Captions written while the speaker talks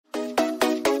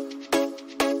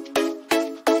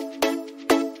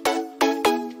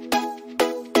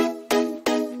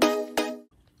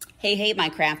Hey, my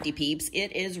crafty peeps,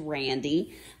 it is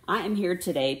Randy. I am here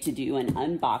today to do an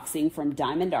unboxing from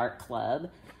Diamond Art Club.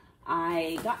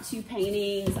 I got two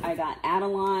paintings. I got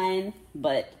Adeline,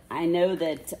 but I know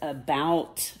that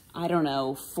about,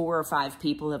 4 or 5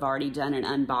 people have already done an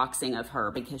unboxing of her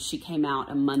because she came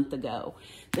out a month ago.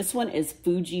 This one is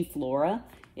Fuji Flora.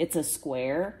 It's a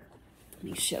square. Let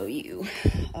me show you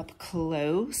up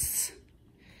close.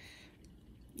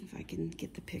 If I can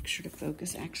get the picture to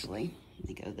focus, actually. Let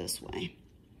me go this way.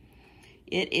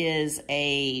 It is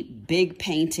a big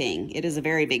painting. It is a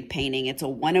very big painting. It's a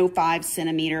 105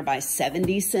 centimeter by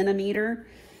 70 centimeter.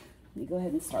 Let me go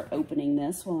ahead and start opening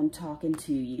this while I'm talking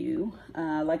to you.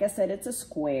 Like I said, it's a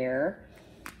square.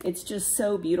 It's just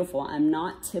so beautiful. I'm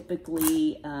not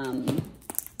typically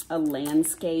a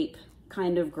landscape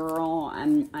kind of girl.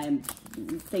 I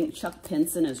think Chuck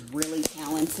Pinson is really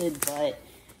talented, but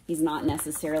he's not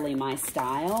necessarily my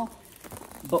style.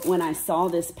 But when I saw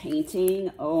this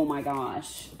painting, oh my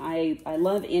gosh, I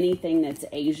love anything that's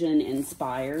Asian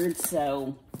inspired,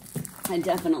 so I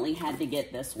definitely had to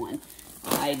get this one.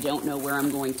 I don't know where I'm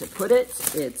going to put it.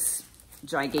 It's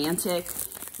gigantic,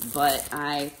 but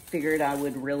I figured I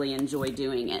would really enjoy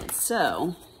doing it.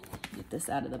 So, get this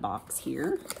out of the box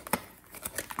here.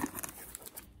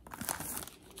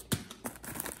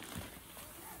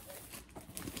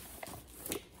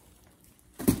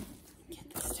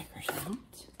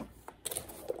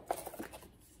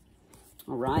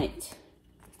 All right,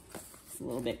 it's a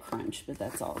little bit crunch, but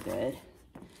that's all good.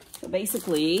 So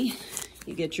basically,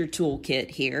 you get your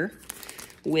toolkit here.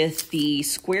 With the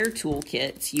square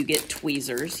toolkits, you get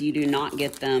tweezers. You do not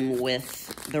get them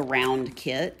with the round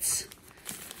kits.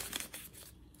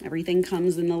 Everything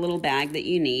comes in the little bag that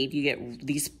you need. You get,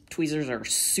 these tweezers are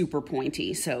super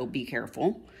pointy, so be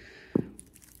careful.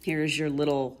 Here's your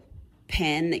little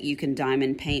pen that you can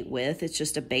diamond paint with. It's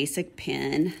just a basic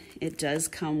pen. It does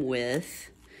come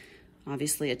with,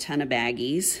 obviously, a ton of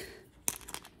baggies.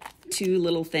 2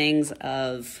 little things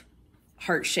of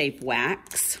heart-shaped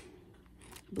wax.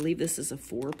 I believe this is a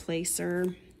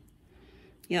 4-placer.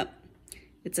 Yep,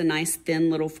 it's a nice thin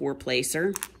little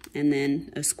 4-placer, and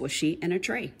then a squishy and a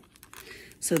tray.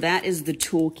 So that is the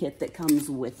toolkit that comes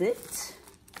with it.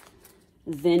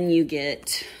 Then you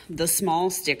get the small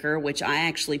sticker, which I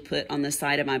actually put on the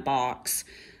side of my box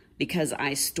because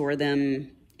I store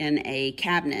them in a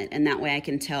cabinet, and that way I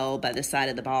can tell by the side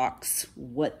of the box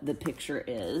what the picture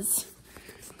is.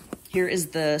 Here is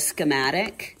the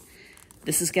schematic.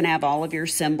 This is going to have all of your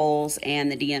symbols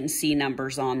and the DMC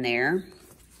numbers on there.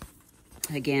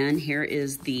 Again, here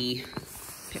is the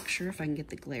picture, if I can get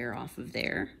the glare off of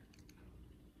there.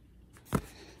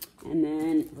 And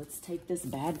then let's take this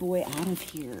bad boy out of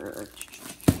here.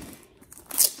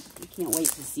 I can't wait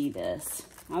to see this.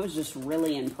 I was just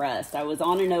really impressed. I was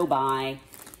on a no-buy,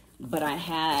 but I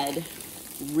had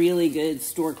really good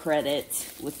store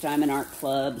credit with Diamond Art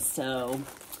Club, so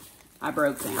I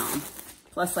broke down.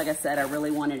 Plus, like I said, I really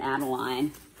wanted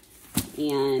Adeline,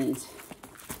 and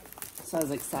so I was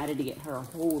excited to get her.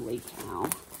 Holy cow.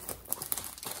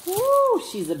 Woo,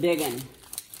 she's a biggin'.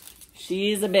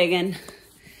 She's a biggin'.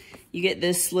 You get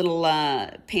this little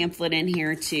pamphlet in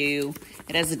here too.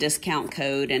 It has a discount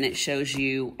code and it shows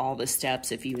you all the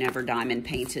steps if you've never diamond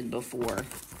painted before,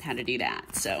 how to do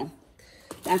that. So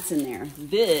that's in there.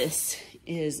 This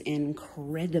is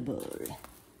incredible.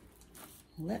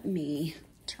 Let me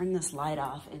turn this light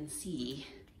off and see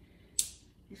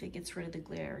if it gets rid of the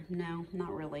glare. No,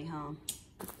 not really, huh?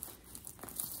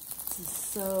 This is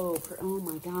so, oh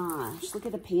my gosh, look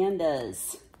at the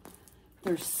pandas.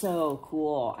 They're so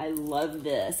cool. I love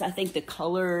this. I think the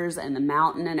colors and the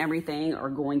mountain and everything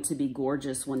are going to be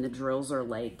gorgeous when the drills are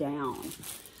laid down.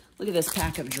 Look at this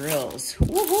pack of drills.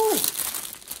 Woohoo!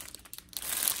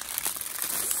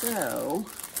 So,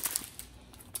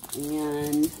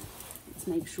 and let's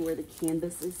make sure the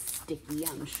canvas is sticky.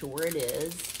 I'm sure it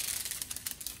is.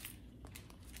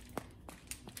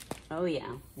 Oh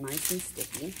yeah, nice and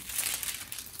sticky.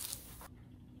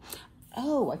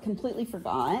 Oh, I completely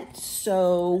forgot.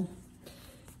 So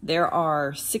there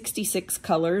are 66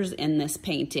 colors in this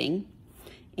painting,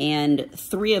 and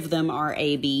 3 of them are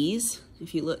ABs.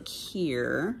 If you look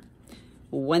here,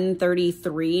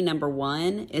 133, number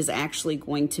 1, is actually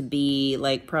going to be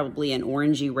like probably an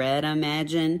orangey red, I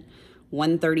imagine.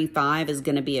 135 is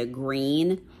going to be a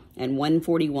green, and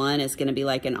 141 is going to be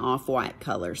like an off-white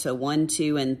color. So 1,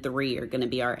 2, and 3 are going to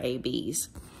be our ABs.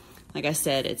 Like I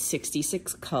said, it's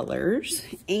 66 colors.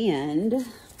 And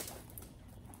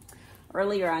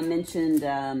earlier I mentioned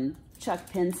Chuck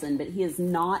Pinson, but he is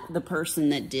not the person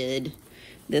that did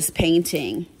this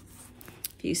painting.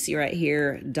 You see right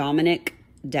here, Dominic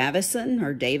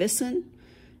Davison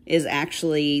is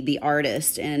actually the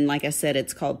artist. And like I said,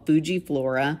 it's called Fuji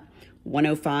Flora,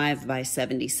 105 by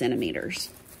 70 centimeters.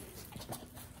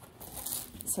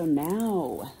 So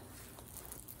now,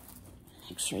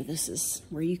 make sure this is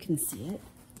where you can see it.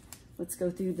 Let's go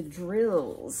through the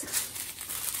drills.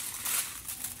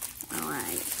 All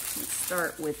right, let's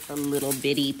start with the little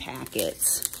bitty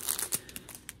packets.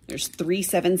 There's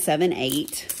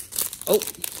 3778. Oh,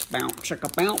 bounce,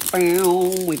 chicka, bounce,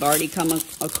 bounce. We've already come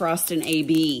across an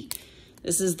AB.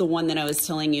 This is the one that I was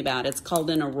telling you about. It's called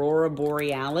an Aurora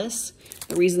Borealis.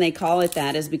 The reason they call it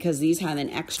that is because these have an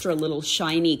extra little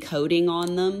shiny coating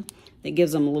on them that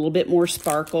gives them a little bit more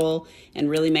sparkle and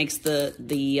really makes the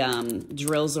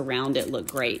drills around it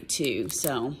look great too.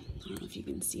 So I don't know if you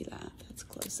can see that. That's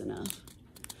close enough.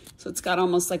 So it's got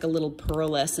almost like a little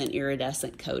pearlescent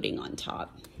iridescent coating on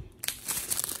top.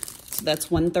 So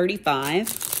that's 135,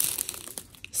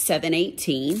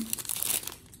 718,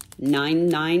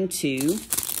 992,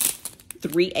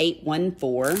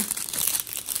 3814,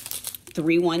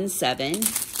 317,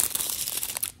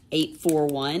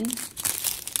 841,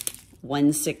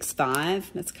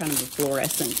 165, that's kind of a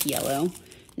fluorescent yellow,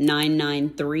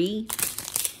 993,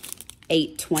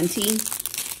 820,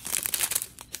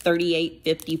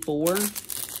 3854,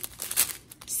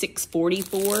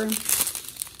 644,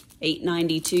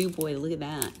 892. Boy, look at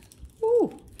that.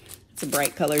 Woo, it's a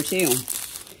bright color too.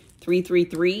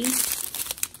 333,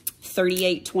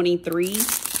 3823,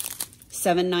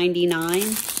 799,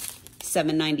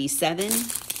 797,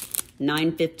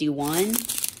 951,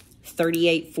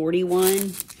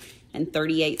 3841, and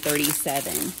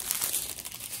 3837. Let's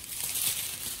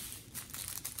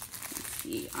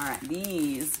see. All right,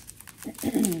 these,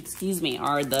 excuse me,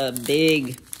 are the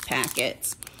big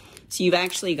packets. So you've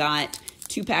actually got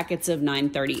 2 packets of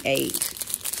 938.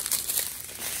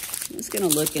 I'm just going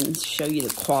to look and show you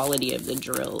the quality of the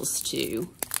drills too.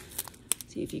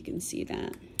 See if you can see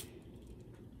that.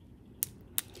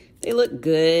 They look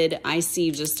good. I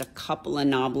see just a couple of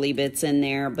knobbly bits in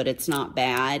there, but it's not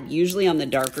bad. Usually on the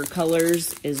darker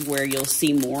colors is where you'll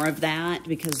see more of that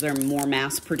because they're more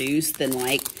mass produced than,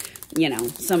 like, you know,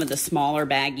 some of the smaller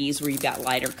baggies where you've got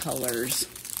lighter colors.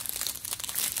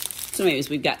 So anyways,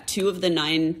 we've got 2 of the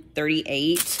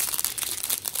 938.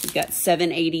 We've got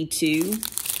 782,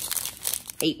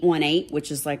 818, which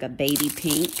is like a baby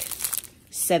pink,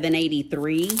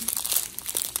 783,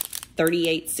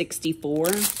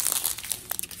 3864,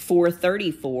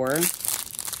 434,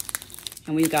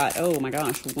 and we've got, oh my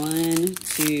gosh, 1,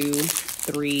 2,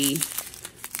 3,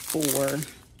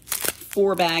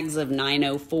 4 bags of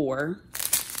 904.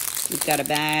 We've got a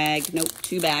bag, nope,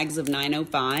 2 bags of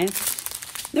 905.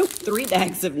 Nope, 3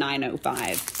 bags of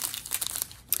 905.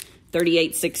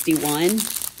 3861,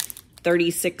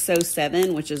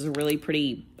 3607, which is a really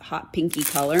pretty hot pinky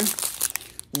color.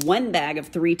 1 bag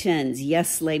of 310s.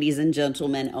 Yes, ladies and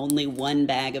gentlemen, only 1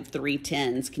 bag of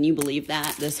 310s. Can you believe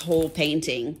that? This whole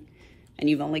painting, and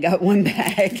you've only got 1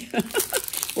 bag.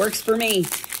 Works for me.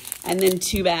 And then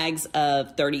 2 bags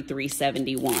of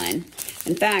 3371.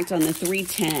 In fact, on the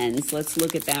 310s, let's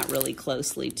look at that really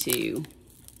closely too.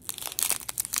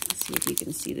 Let's see if you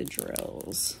can see the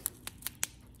drills.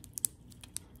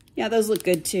 Yeah, those look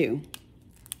good too.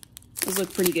 Those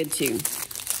look pretty good too.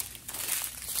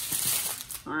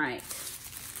 All right,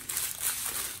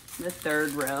 the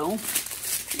third row.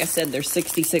 Like I said, there's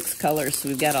 66 colors, so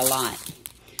we've got a lot.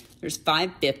 There's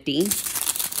 550,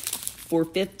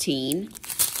 415,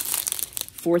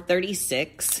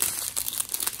 436,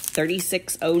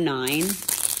 3609,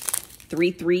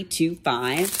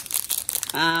 3325.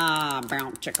 Ah,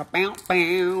 bounce, chicka, bounce,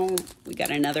 bounce. We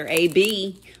got another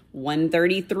AB,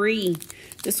 133.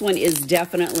 This one is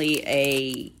definitely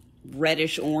a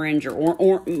reddish orange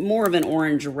or more of an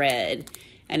orange red,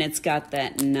 and it's got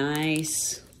that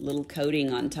nice little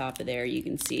coating on top of there. You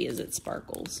can see as it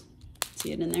sparkles.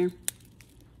 See it in there?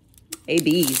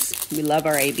 ABs. We love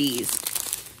our ABs.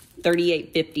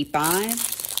 3855,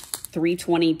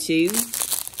 322,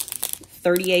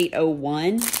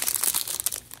 3801,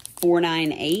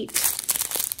 498,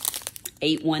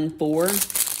 814,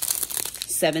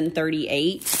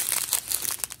 738,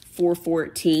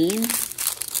 414,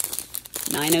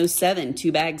 907,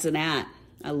 2 bags of that.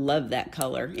 I love that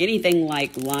color. Anything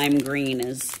like lime green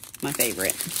is my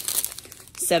favorite.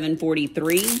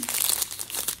 743,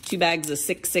 2 bags of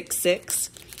 666.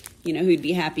 You know who'd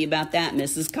be happy about that?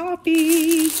 Mrs.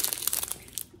 Coffee.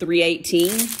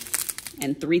 318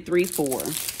 and 334. All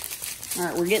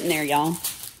right, we're getting there, y'all.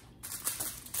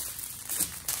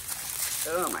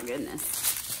 Oh my goodness.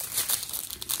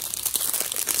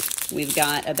 We've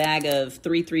got a bag of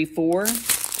 334,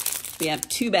 We have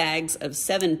 2 bags of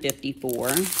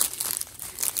 754,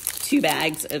 2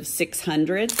 bags of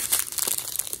 600,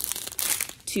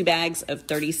 2 bags of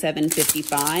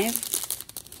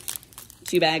 37.55,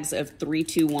 2 bags of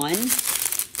 321,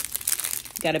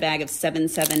 got a bag of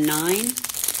 779,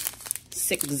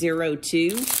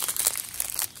 602,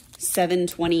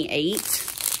 728.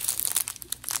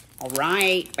 All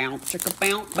right, bounce, chicka,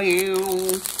 bounce,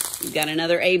 bounce. We've got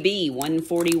another AB,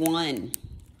 141.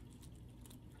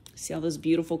 See all those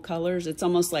beautiful colors? It's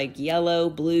almost like yellow,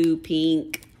 blue,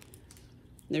 pink.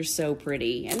 They're so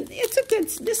pretty. And it's a good,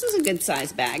 this is a good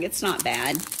size bag. It's not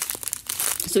bad.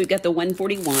 So we've got the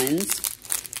 141s,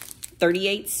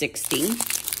 38.60,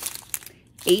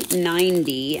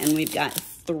 8.90, and we've got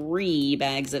 3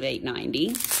 bags of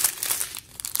 8.90,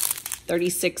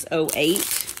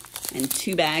 36.08, and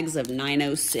 2 bags of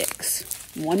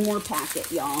 9.06. One more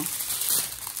packet, y'all.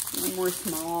 One more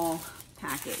small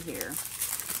packet here.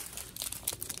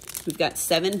 We've got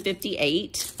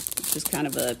 758, which is kind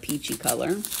of a peachy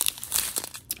color,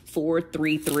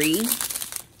 433,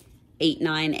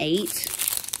 898,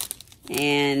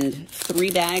 and 3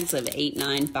 bags of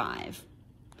 895.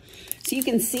 So you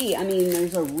can see, I mean,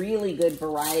 there's a really good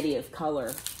variety of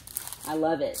color. I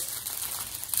love it.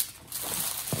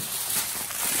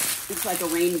 It's like a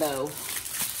rainbow.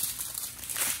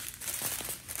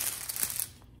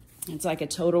 It's like a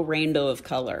total rainbow of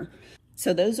color.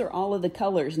 So those are all of the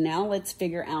colors. Now let's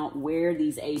figure out where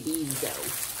these ABs go.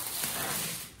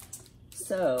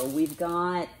 So we've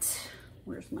got,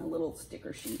 where's my little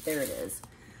sticker sheet? There it is.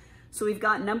 So we've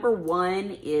got number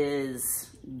 1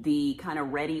 is the kind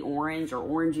of reddy orange or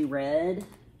orangey red.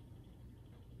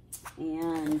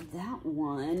 And that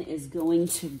one is going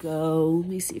to go, let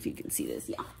me see if you can see this.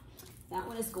 Yeah, that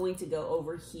one is going to go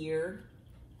over here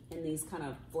in these kind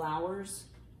of flowers.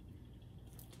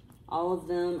 All of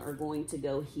them are going to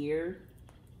go here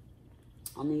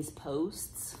on these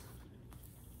posts.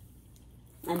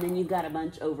 And then you've got a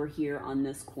bunch over here on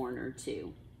this corner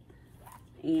too.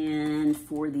 And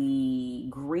for the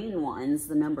green ones,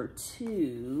 the number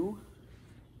 2,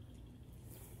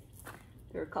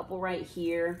 there are a couple right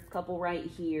here, a couple right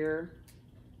here,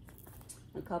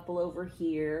 a couple over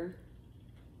here.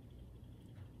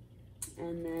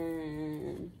 And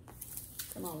then,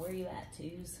 come on, where are you at,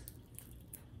 twos?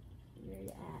 Where are you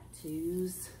at,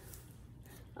 twos?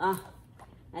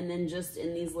 And then just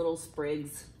in these little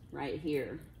sprigs right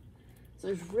here. So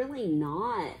there's really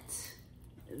not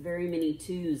very many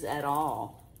 2s at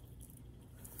all.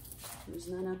 There's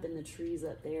none up in the trees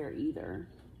up there either.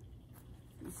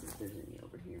 Let's see if there's any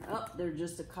over here. Oh, there's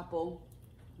just a couple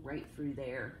right through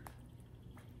there.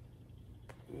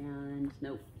 And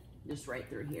nope, just right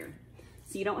through here.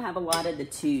 So you don't have a lot of the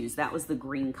 2s. That was the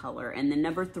green color. And then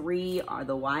number 3 are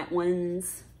the white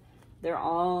ones. They're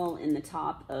all in the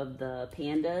top of the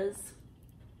pandas.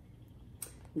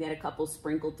 We got a couple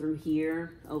sprinkled through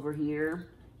here, over here.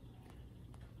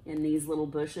 In these little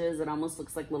bushes. It almost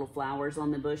looks like little flowers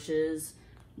on the bushes.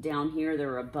 Down here,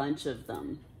 there are a bunch of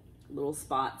them. Little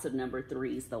spots of number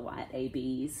 3s, the white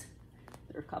ABs.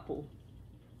 There are a couple.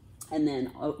 And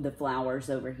then the flowers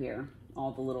over here,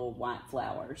 all the little white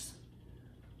flowers.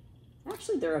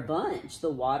 Actually, there are a bunch. The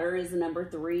water is number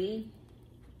 3,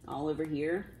 all over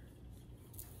here.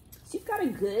 So you've got a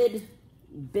good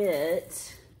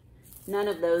bit. None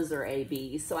of those are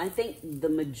ABs. So I think the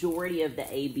majority of the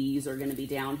ABs are going to be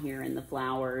down here in the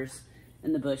flowers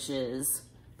and the bushes,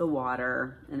 the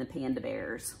water, and the panda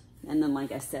bears. And then,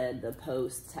 like I said, the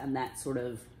posts have that sort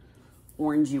of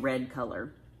orangey red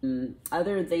color.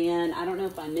 Other than, I don't know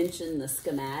if I mentioned the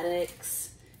schematics,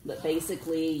 but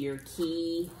basically your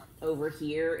key over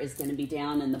here is going to be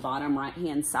down in the bottom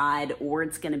right-hand side, or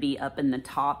it's going to be up in the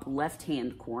top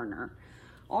left-hand corner.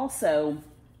 Also,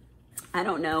 I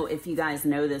don't know if you guys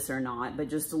know this or not, but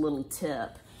just a little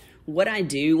tip. What I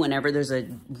do whenever there's a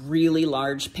really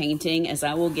large painting is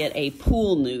I will get a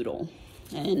pool noodle.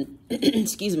 And,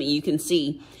 excuse me, you can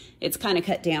see it's kind of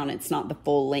cut down. It's not the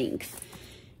full length.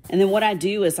 And then what I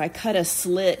do is I cut a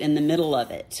slit in the middle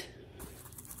of it.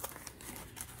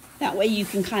 That way you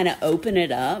can kind of open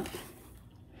it up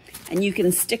and you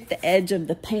can stick the edge of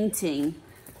the painting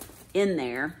in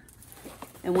there.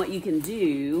 And what you can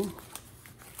do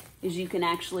is you can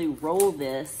actually roll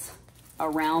this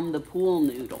around the pool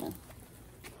noodle.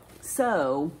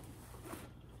 So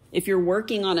if you're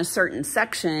working on a certain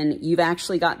section, you've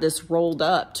actually got this rolled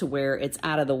up to where it's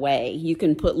out of the way. You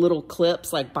can put little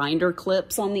clips, like binder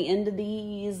clips on the end of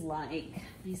these, like,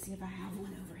 let me see if I have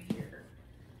one over here.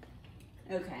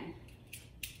 Okay.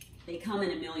 They come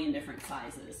in a million different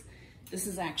sizes. This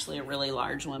is actually a really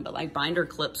large one, but like binder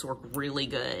clips work really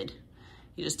good.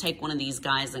 You just take one of these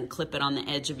guys and clip it on the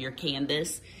edge of your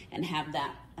canvas and have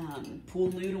that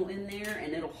pool noodle in there,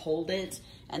 and it'll hold it.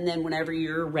 And then whenever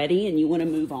you're ready and you want to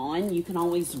move on, you can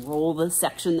always roll the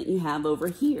section that you have over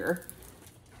here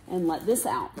and let this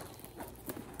out.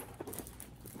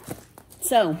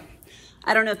 So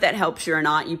I don't know if that helps you or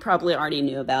not. You probably already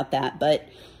knew about that, but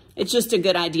it's just a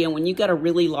good idea when you got a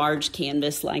really large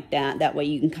canvas like that. That way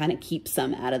you can kind of keep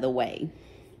some out of the way.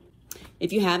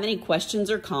 If you have any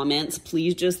questions or comments,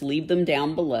 please just leave them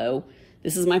down below.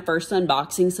 This is my first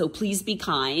unboxing, so please be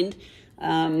kind.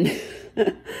 I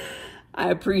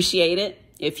appreciate it.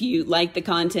 If you like the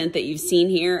content that you've seen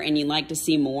here and you'd like to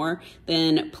see more,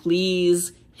 then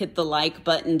please hit the like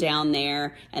button down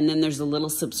there. And then there's a little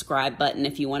subscribe button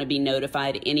if you want to be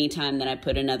notified anytime that I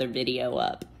put another video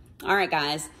up. All right,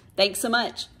 guys. Thanks so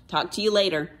much. Talk to you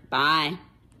later. Bye.